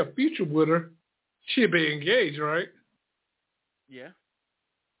I see a future with her, she'll be engaged, right? Yeah.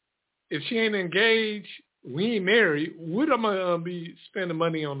 If she ain't engaged, we ain't married, what am I going to be spending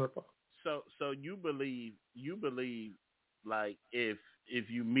money on her for? So you believe like if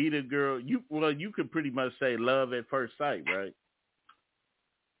you meet a girl, you could pretty much say love at first sight, right?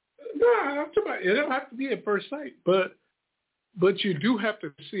 No, I'm talking about it don't have to be at first sight, but you do have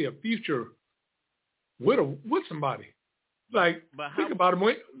to see a future with somebody. Like, think about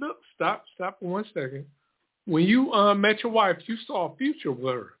it. Look, stop for 1 second. When you met your wife, you saw a future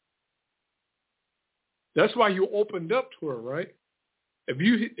with her. That's why you opened up to her, right? If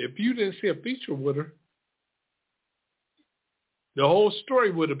you didn't see a future with her, the whole story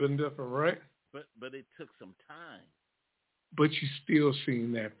would have been different, right? But it took some time. But you still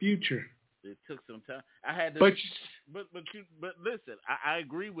seen that future. It took some time. I had to. But listen, I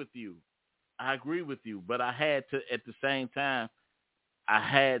agree with you. But I had to, at the same time, I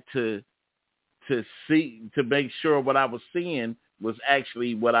had to see, to make sure what I was seeing was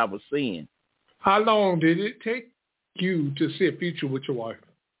actually what I was seeing. How long did it take you to see a future with your wife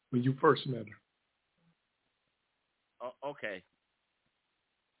when you first met her? Okay.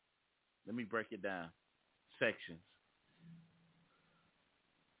 Let me break it down. Sections.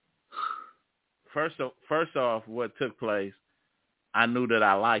 First off, what took place, I knew that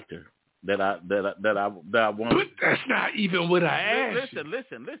I liked her. That I wanted. But that's not even what I asked.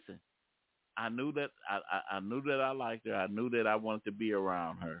 Listen. I knew that I knew that I liked her. I knew that I wanted to be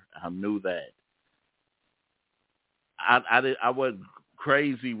around her. I knew that. I wasn't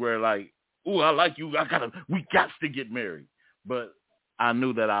crazy where like, ooh, I like you. We got to get married. But I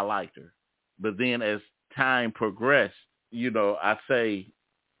knew that I liked her. But then as time progressed, I say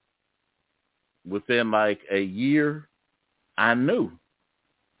within like a year, I knew.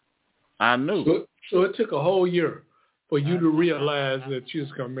 So it took a whole year for you to realize that you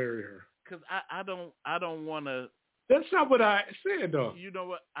was gonna marry her. Because I don't want to. That's not what I said, though. You know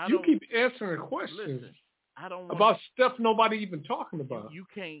what? You keep answering questions. Listen, I don't want about stuff nobody even talking about. You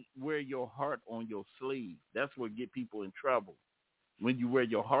can't wear your heart on your sleeve. That's what get people in trouble. When you wear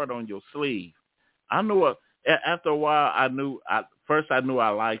your heart on your sleeve. I knew after a while. I knew I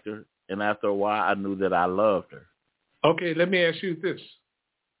liked her, and after a while I knew that I loved her. Okay, let me ask you this.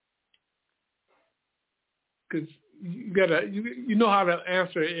 Because you know how to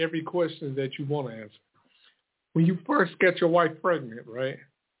answer every question that you want to answer. When you first get your wife pregnant, right?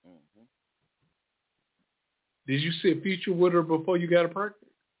 Mm-hmm. Did you see a future with her before you got her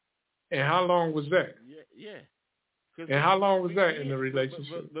pregnant? And how long was that? Yeah. And how long was that in the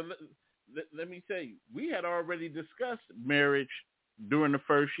relationship? But let me tell you, we had already discussed marriage during the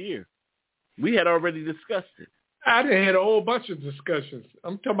first year. We had already discussed it. I done had a whole bunch of discussions.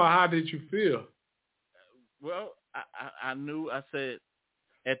 I'm talking about how did you feel? Well, I knew. I said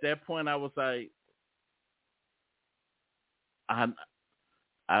at that point I was like,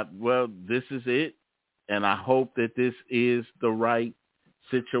 well, this is it, and I hope that this is the right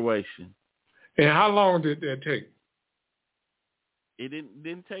situation. And how long did that take? It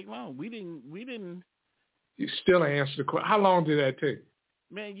didn't take long. We didn't. You still answer the question. How long did that take?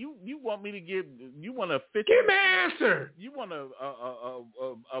 Man, you want me to give? You want a 50? Give me an answer. You want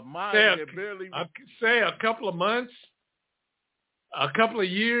a mind that barely say a couple of months, a couple of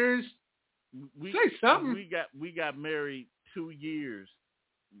years. Say something. We got married 2 years.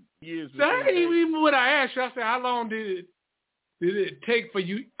 That ain't even what I asked you. I said, how long did it take for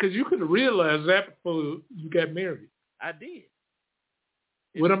you? Because you could have realized that before you got married. I did.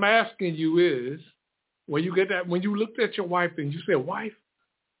 What I'm asking you is, when you looked at your wife and you said, wife,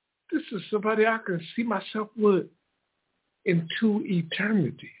 this is somebody I can see myself with into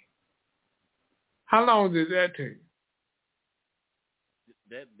eternity. How long did that take?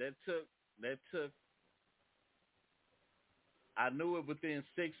 That took. I knew it within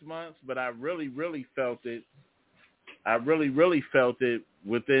 6 months, but I really felt it. I really felt it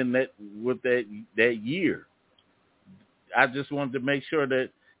within that year. I just wanted to make sure that,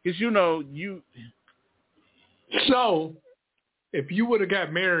 because you. So, if you would have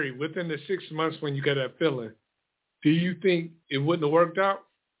got married within the 6 months when you got that feeling, do you think it wouldn't have worked out?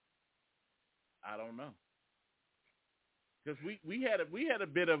 I don't know, because we had a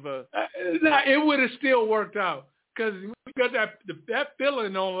bit of a. It would have still worked out, because you got that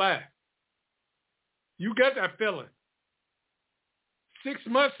feeling don't last. You got that feeling. 6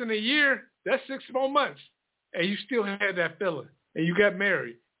 months in a year, that's 6 more months, and you still had that feeling, and you got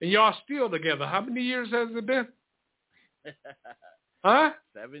married, and y'all still together. How many years has it been? Huh?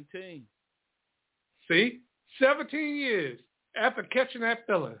 17. See? 17 years after catching that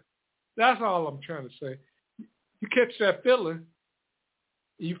feeling. That's all I'm trying to say. You catch that feeling,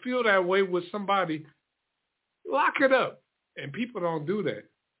 you feel that way with somebody, lock it up. And people don't do that.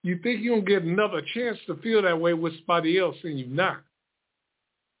 You think you're going to get another chance to feel that way with somebody else, and you're not.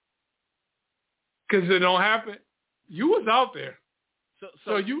 Because it don't happen. You was out there.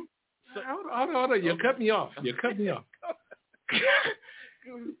 So you... Hold on. You cut me off.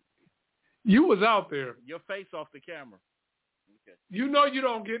 You was out there. Your face off the camera. Okay. You know you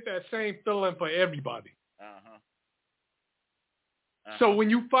don't get that same feeling for everybody. So when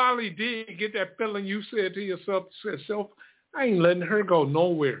you finally did get that feeling, you said to yourself, I ain't letting her go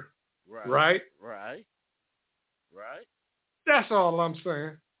nowhere. Right? Right. That's all I'm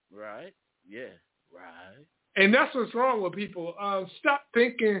saying. Right. Yeah. Right. And that's what's wrong with people. Stop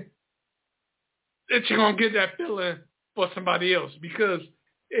thinking that you're going to get that feeling for somebody else, because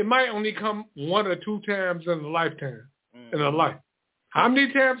it might only come 1 or 2 times in a lifetime, in a life. How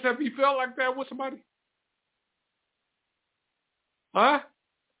many times have you felt like that with somebody? Huh?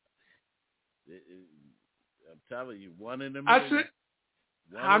 I'm telling you, 1 in a million. I said,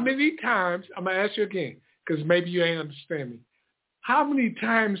 how many times, I'm going to ask you again, because maybe you ain't understand me. How many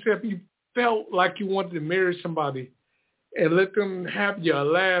times have you felt like you wanted to marry somebody and let them have your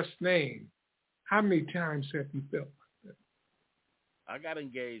last name? How many times have you felt like that? I got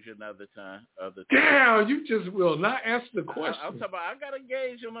engaged another time. Damn, you just will not answer the question. I'm talking about I got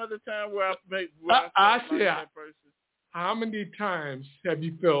engaged another time where I said, that person. How many times have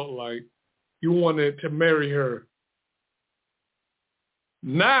you felt like you wanted to marry her?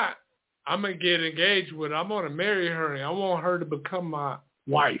 Not, I'm going to get engaged with her. I'm going to marry her, and I want her to become my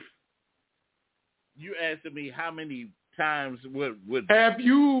wife. You asking me how many times would have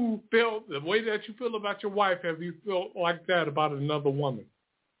you felt the way that you feel about your wife? Have you felt like that about another woman?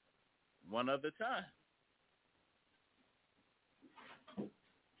 1 other time.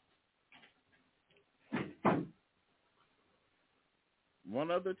 One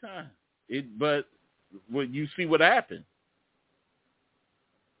other time. But you see what happened.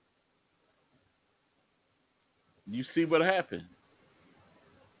 You see what happened.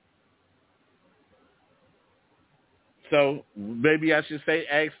 So maybe I should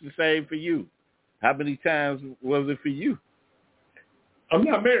ask the same for you. How many times was it for you? I'm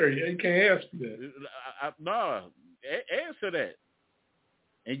not married. You can't ask me that. No, answer that.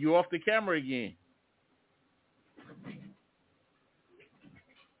 And you off the camera again.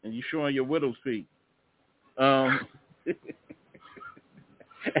 And you showing your widow's feet.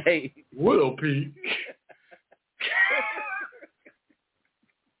 Hey, widow Pete.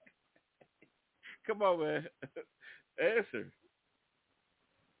 Come on, man. Answer.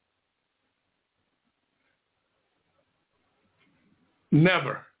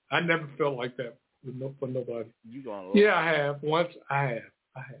 Never. I never felt like that for nobody. You gonna yeah, I have. Once I have.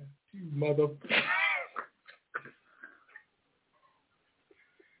 You mother.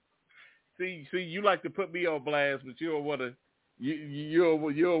 See, you like to put me on blast, but you don't want to. You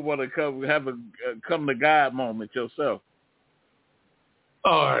don't want to come to God moment yourself.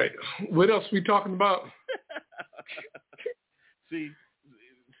 All right. What else we talking about? see,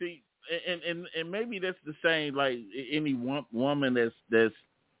 and maybe that's the same. Like any woman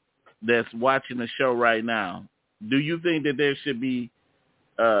that's watching the show right now. Do you think that there should be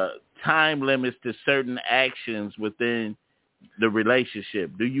time limits to certain actions within the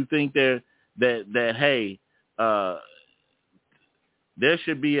relationship? Do you think that hey, there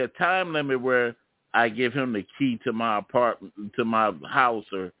should be a time limit where I give him the key to my apartment, to my house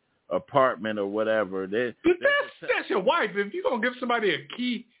or apartment or whatever? But that's your wife. If you're gonna give somebody a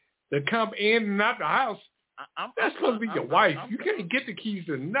key to come in and out the house, that's supposed to be your wife. You can't get the keys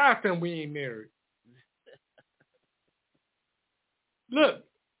to nothing. We ain't married. Look.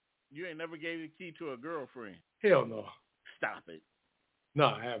 You ain't never gave the key to a girlfriend. Hell no. Stop it. No,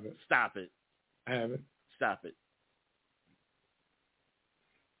 I haven't. Stop it. I haven't. Stop it.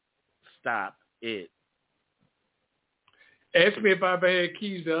 Stop it. Ask me if I've had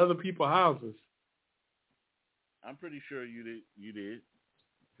keys to other people's houses. I'm pretty sure you did.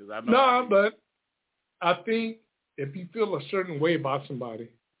 Cause I know no, but I think if you feel a certain way about somebody,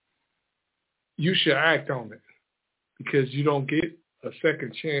 you should act on it because you don't get a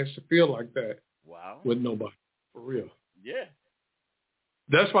second chance to feel like that. Wow. With nobody, for real. Yeah.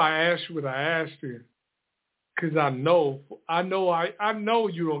 That's why I asked you what I asked you, because I know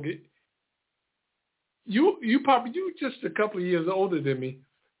you don't get. You just a couple of years older than me,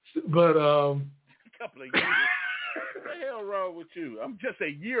 but a couple of years. What the hell wrong with you? I'm just a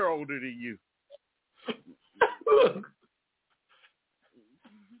year older than you. Look.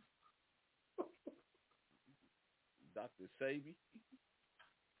 Dr. Sabi.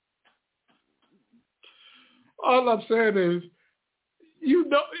 All I'm saying is, you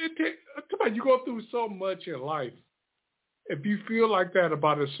go through so much in life. If you feel like that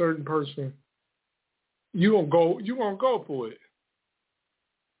about a certain person, you gonna go for it.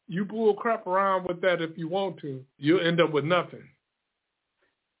 You bull crap around with that if you want to, you'll end up with nothing.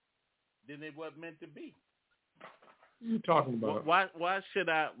 Then it wasn't meant to be. What are you talking about? Why should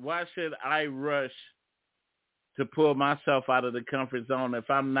I rush to pull myself out of the comfort zone if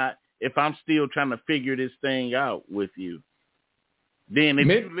I'm still trying to figure this thing out with you? Then if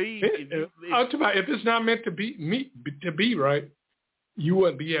you leave, if it's not meant to be right, you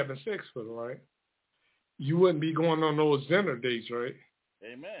wouldn't be having sex with her, right? You wouldn't be going on those dinner dates, right?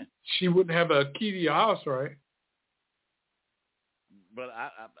 Amen. She wouldn't have a key to your house, right? But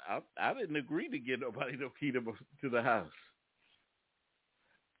I didn't agree to get nobody no key to the house.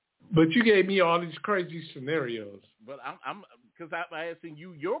 But you gave me all these crazy scenarios. But I'm asking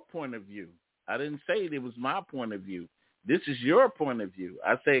you your point of view. I didn't say it was my point of view. This is your point of view.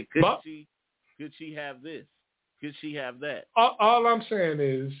 I said, could she have this? Could she have that? All I'm saying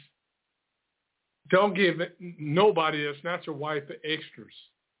is, don't give nobody that's not your wife the extras,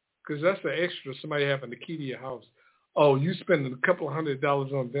 because that's the extra. Somebody having the key to your house. Oh, you spending a couple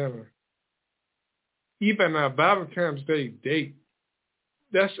 $100 on dinner. Even a Valentine's Day date,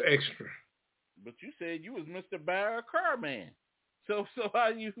 that's extra. But you said you was Mr. Buyer a car man. So how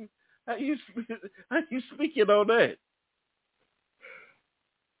you speaking on that?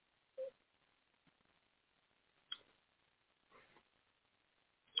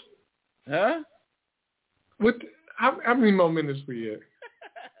 Huh? How many more minutes we at?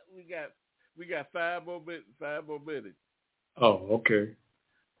 we got 5 more minutes. Oh, okay.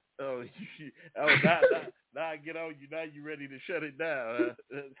 Oh, now I get on you. Now you ready to shut it down?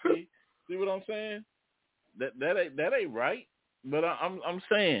 See what I'm saying? That ain't right. But I'm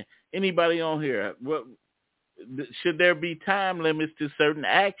saying, anybody on here, should there be time limits to certain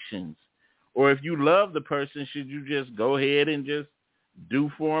actions? Or if you love the person, should you just go ahead and just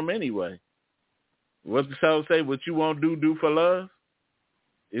do for them anyway? What's the song say? What you won't do for love?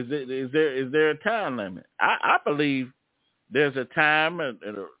 Is there a time limit? I believe there's a time,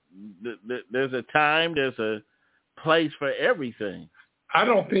 there's a place for everything. I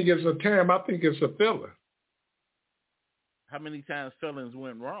don't think it's a time. I think it's a feeling. How many times feelings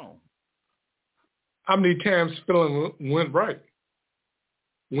went wrong? How many times feeling went right?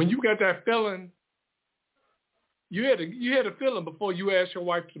 When you got that feeling, you had a feeling before you asked your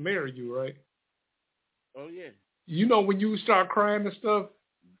wife to marry you, right? Oh yeah. You know when you start crying and stuff,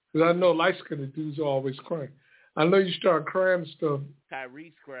 because I know light-skinned dudes are always crying. I know you start crying and stuff.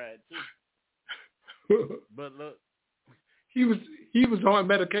 Tyrese cried too. But look, he was on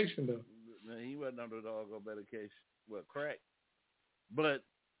medication though. He wasn't on the doggone medication. Well, crack. But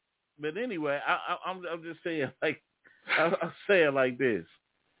anyway, I'm just saying, like, I'll say it like this.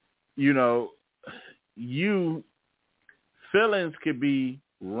 you know, feelings could be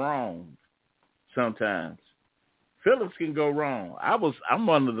wrong sometimes. Feelings can go wrong. I'm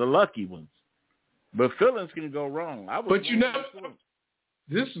one of the lucky ones, but feelings can go wrong. But you know,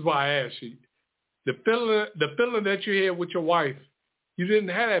 this is why I asked you. The feeling that you had with your wife, you didn't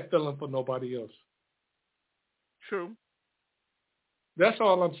have that feeling for nobody else. True. That's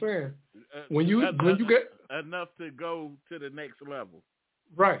all I'm saying. When you get enough to go to the next level,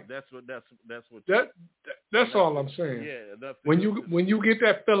 right? That's all I'm saying. Yeah. When you get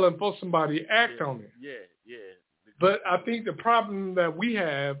that feeling for somebody, act on it. Yeah. But I think the problem that we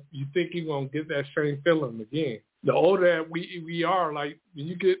have, you think you're gonna get that same feeling again. The older that we are, like when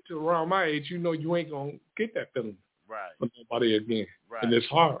you get to around my age, you know you ain't gonna get that feeling for nobody again, and it's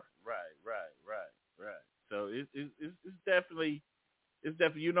hard. Right. So it's definitely.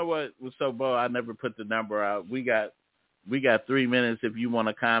 You know what was so bold? I never put the number out. We got 3 minutes. If you want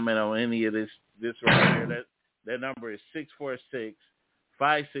to comment on any of this right here, that number is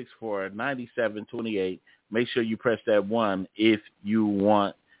 646-564-9728. Make sure you press that 1 if you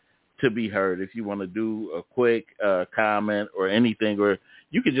want to be heard. If you want to do a quick comment or anything, or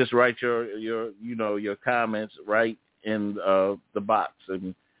you can just write your comments right in the box,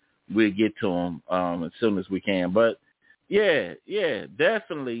 and we'll get to them as soon as we can. But yeah,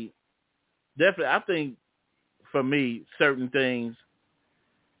 definitely. I think for me, certain things,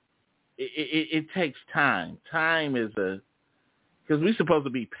 it takes time. Time is because we're supposed to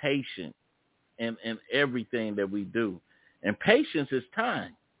be patient in everything that we do, and patience is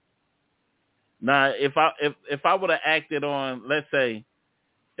time. Now, if I would have acted on, let's say,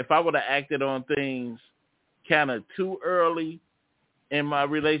 if I would have acted on things kind of too early in my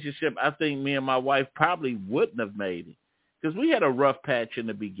relationship, I think me and my wife probably wouldn't have made it. Because we had a rough patch in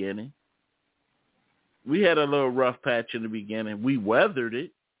the beginning. We had a little rough patch in the beginning. We weathered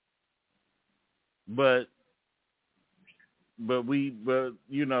it, but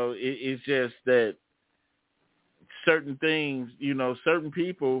you know, it's just that certain things, you know, certain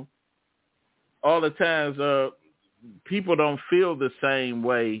people, all the times, people don't feel the same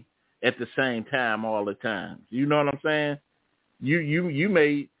way at the same time all the time. You know what I'm saying?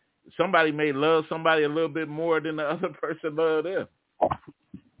 Somebody may love somebody a little bit more than the other person loved them.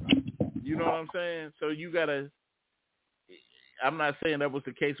 You know what I'm saying? So you gotta. I'm not saying that was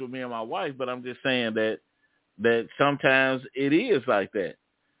the case with me and my wife, but I'm just saying that sometimes it is like that.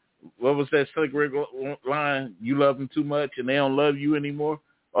 What was that Slick Rick line? You love them too much, and they don't love you anymore.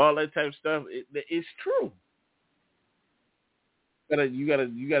 All that type of stuff. It's true. You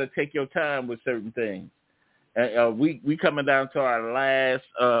gotta take your time with certain things. We coming down to our last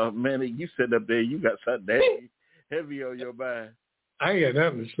minute. You sitting up there, you got something heavy on your mind. I ain't got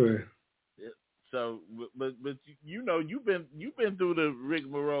nothing to say. So, but you know, you've been through the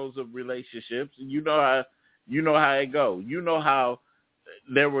rigmaroles of relationships, and you know how it go. You know how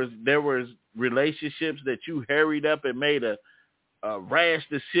there was relationships that you hurried up and made a rash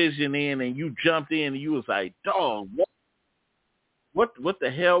decision in, and you jumped in, and you was like, dog, what the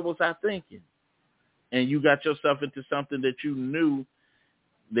hell was I thinking? And you got yourself into something that you knew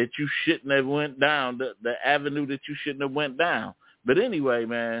that you shouldn't have went down, the avenue that you shouldn't have went down. But anyway,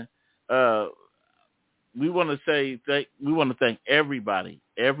 man, we want to thank everybody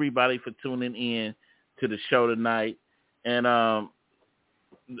for tuning in to the show tonight. And I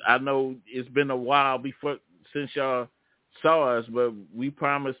know it's been a while since y'all saw us, but we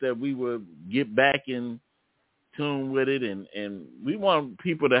promised that we would get back in tune with it, and we want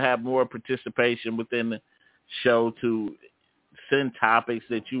people to have more participation within the show, to send topics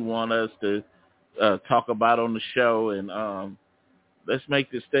that you want us to talk about on the show, and let's make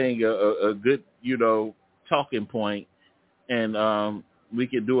this thing a good, you know, talking point, and we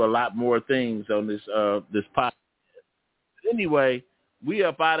can do a lot more things on this podcast. Anyway, we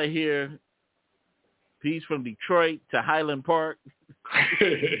up out of here. Peace from Detroit to Highland Park.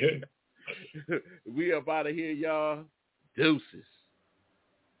 We up out of here, y'all. Deuces.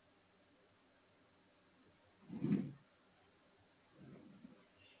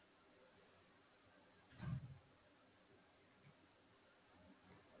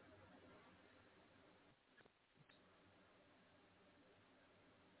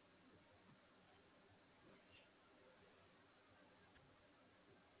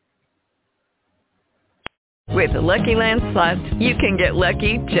 With the Lucky Land Slots, you can get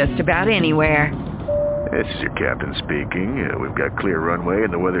lucky just about anywhere. This is your captain speaking. We've got clear runway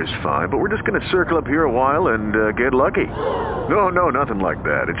and the weather's fine, but we're just going to circle up here a while and get lucky. No, nothing like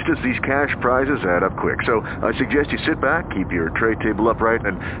that. It's just these cash prizes add up quick. So I suggest you sit back, keep your tray table upright,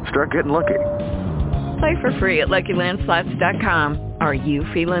 and start getting lucky. Play for free at LuckyLandSlots.com. Are you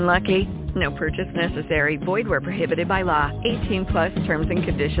feeling lucky? No purchase necessary. Void where prohibited by law. 18 plus terms and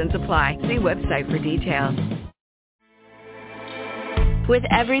conditions apply. See website for details. With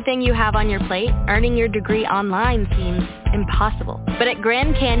everything you have on your plate, earning your degree online seems impossible. But at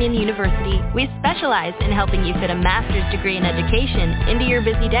Grand Canyon University, we specialize in helping you fit a master's degree in education into your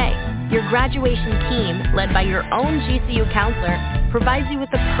busy day. Your graduation team, led by your own GCU counselor, provides you with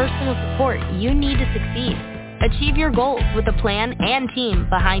the personal support you need to succeed. Achieve your goals with a plan and team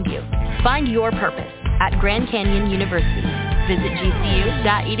behind you. Find your purpose at Grand Canyon University. Visit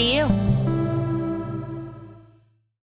gcu.edu.